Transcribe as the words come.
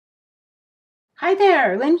Hi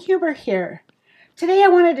there, Lynn Huber here. Today I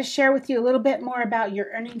wanted to share with you a little bit more about your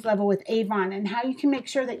earnings level with Avon and how you can make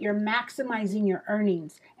sure that you're maximizing your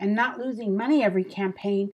earnings and not losing money every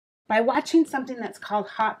campaign by watching something that's called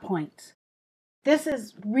hot points. This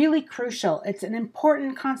is really crucial. It's an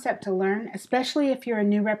important concept to learn, especially if you're a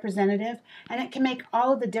new representative, and it can make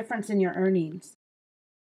all of the difference in your earnings.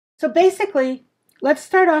 So basically, let's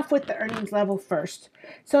start off with the earnings level first.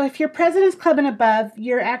 So if you're President's Club and above,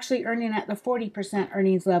 you're actually earning at the 40%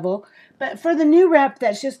 earnings level. But for the new rep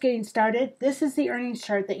that's just getting started, this is the earnings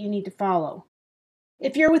chart that you need to follow.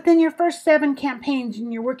 If you're within your first 7 campaigns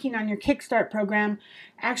and you're working on your Kickstart program,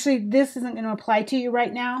 actually this isn't going to apply to you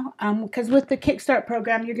right now because with the Kickstart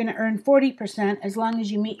program, you're going to earn 40% as long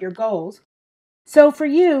as you meet your goals. So for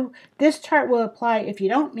you, this chart will apply if you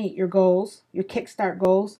don't meet your goals, your Kickstart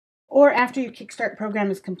goals, or after your Kickstart program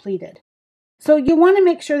is completed. So you want to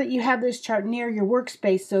make sure that you have this chart near your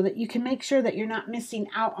workspace so that you can make sure that you're not missing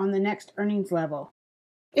out on the next earnings level.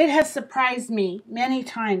 It has surprised me many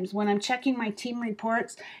times when I'm checking my team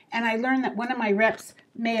reports and I learn that one of my reps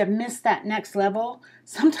may have missed that next level,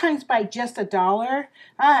 sometimes by just $1.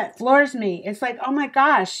 It floors me. It's like, oh my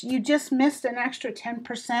gosh, you just missed an extra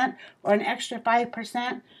 10% or an extra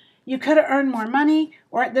 5%. You could have earned more money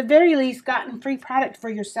or at the very least gotten free product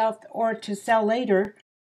for yourself or to sell later.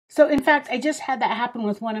 So in fact, I just had that happen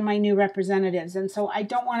with one of my new representatives, and so I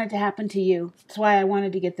don't want it to happen to you. That's why I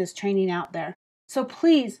wanted to get this training out there. So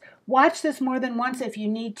please watch this more than once if you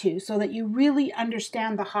need to so that you really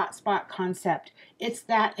understand the hotspot concept. It's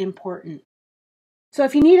that important. So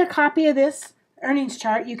if you need a copy of this earnings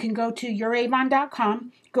chart, you can go to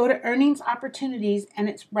youravon.com, go to earnings opportunities, and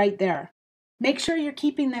it's right there. Make sure you're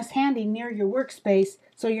keeping this handy near your workspace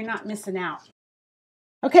so you're not missing out.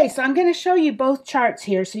 Okay, so I'm going to show you both charts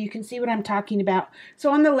here so you can see what I'm talking about.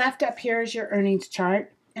 So on the left up here is your earnings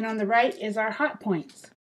chart, and on the right is our hot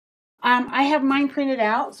points. I have mine printed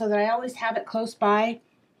out so that I always have it close by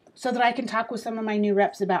so that I can talk with some of my new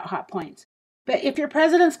reps about hot points. But if you're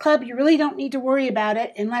President's Club, you really don't need to worry about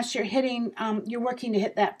it unless you're you're working to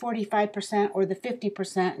hit that 45% or the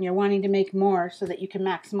 50% and you're wanting to make more so that you can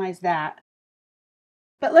maximize that.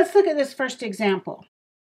 But let's look at this first example.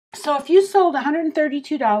 So if you sold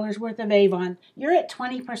 $132 worth of Avon, you're at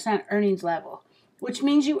 20% earnings level, which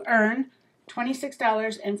means you earn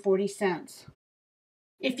 $26.40.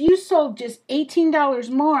 If you sold just $18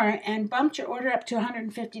 more and bumped your order up to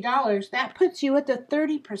 $150, that puts you at the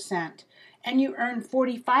 30% and you earn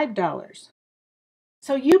 $45.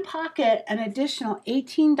 So you pocket an additional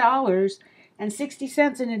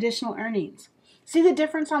 $18.60 in additional earnings. See the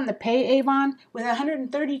difference on the pay, Avon? With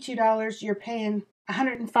 $132, you're paying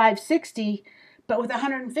 $105.60, but with a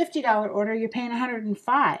 $150 order, you're paying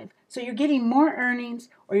 $105. So you're getting more earnings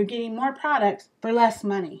or you're getting more products for less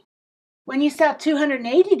money. When you sell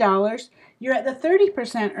 $280, you're at the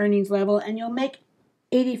 30% earnings level and you'll make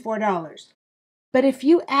 $84. But if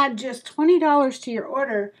you add just $20 to your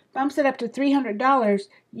order, bumps it up to $300,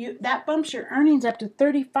 that bumps your earnings up to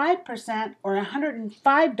 35% or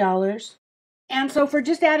 $105. And so for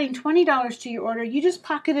just adding $20 to your order, you just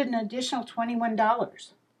pocketed an additional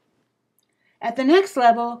 $21. At the next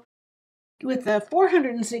level, with the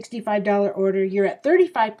 $465 order, you're at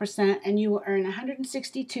 35% and you will earn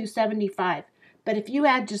 $162.75. But if you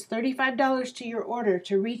add just $35 to your order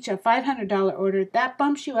to reach a $500 order, that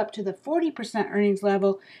bumps you up to the 40% earnings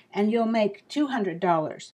level and you'll make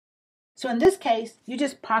 $200. So in this case, you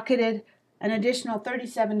just pocketed an additional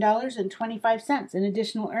 $37.25 in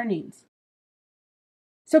additional earnings.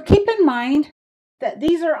 So keep in mind that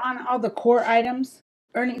these are on all the core items.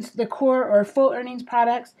 Earnings, the core or full earnings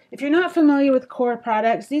products. If you're not familiar with core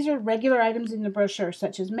products, these are regular items in the brochure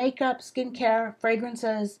such as makeup, skincare,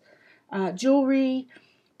 fragrances, jewelry,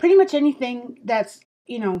 pretty much anything that's,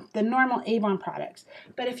 the normal Avon products.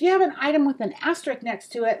 But if you have an item with an asterisk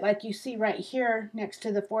next to it, like you see right here next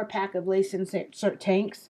to the 4-pack of lace insert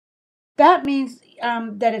tanks, that means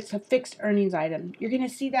that it's a fixed earnings item. You're going to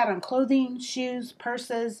see that on clothing, shoes,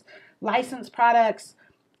 purses, licensed products,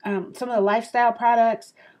 some of the lifestyle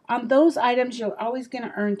products. On those items, you're always going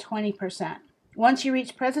to earn 20%. Once you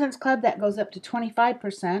reach President's Club, that goes up to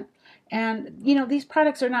 25%. And, these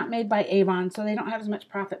products are not made by Avon, so they don't have as much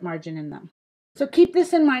profit margin in them. So keep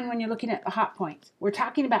this in mind when you're looking at the hot points. We're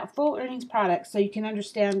talking about full earnings products so you can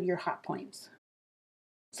understand your hot points.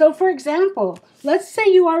 So for example, let's say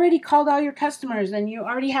you already called all your customers and you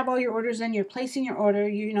already have all your orders in, you're placing your order,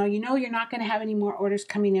 you know you're not going to have any more orders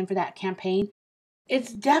coming in for that campaign.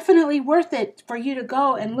 It's definitely worth it for you to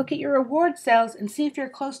go and look at your reward sales and see if you're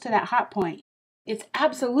close to that hot point. It's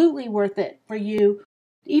absolutely worth it for you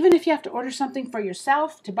Even if you have to order something for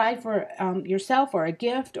yourself, to buy for yourself or a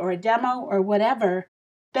gift or a demo or whatever,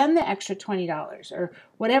 spend the extra $20 or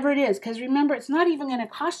whatever it is. Because remember, it's not even going to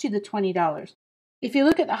cost you the $20. If you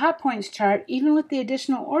look at the Hot Points chart, even with the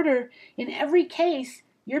additional order, in every case,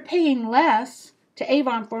 you're paying less to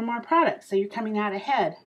Avon for more products. So you're coming out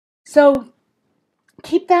ahead. So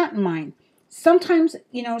keep that in mind. Sometimes,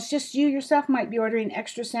 it's just you yourself might be ordering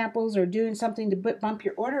extra samples or doing something to bump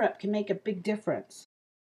your order up can make a big difference.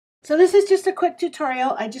 So this is just a quick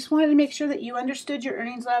tutorial. I just wanted to make sure that you understood your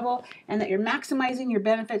earnings level and that you're maximizing your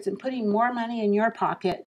benefits and putting more money in your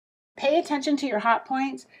pocket. Pay attention to your hot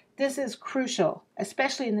points. This is crucial,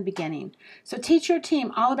 especially in the beginning. So teach your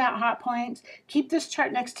team all about hot points. Keep this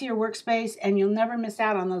chart next to your workspace and you'll never miss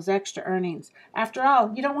out on those extra earnings. After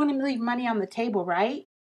all, you don't want to leave money on the table, right?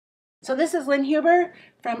 So this is Lynn Huber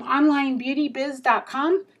from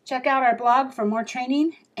onlinebeautybiz.com. Check out our blog for more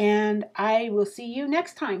training, and I will see you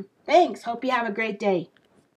next time. Thanks. Hope you have a great day.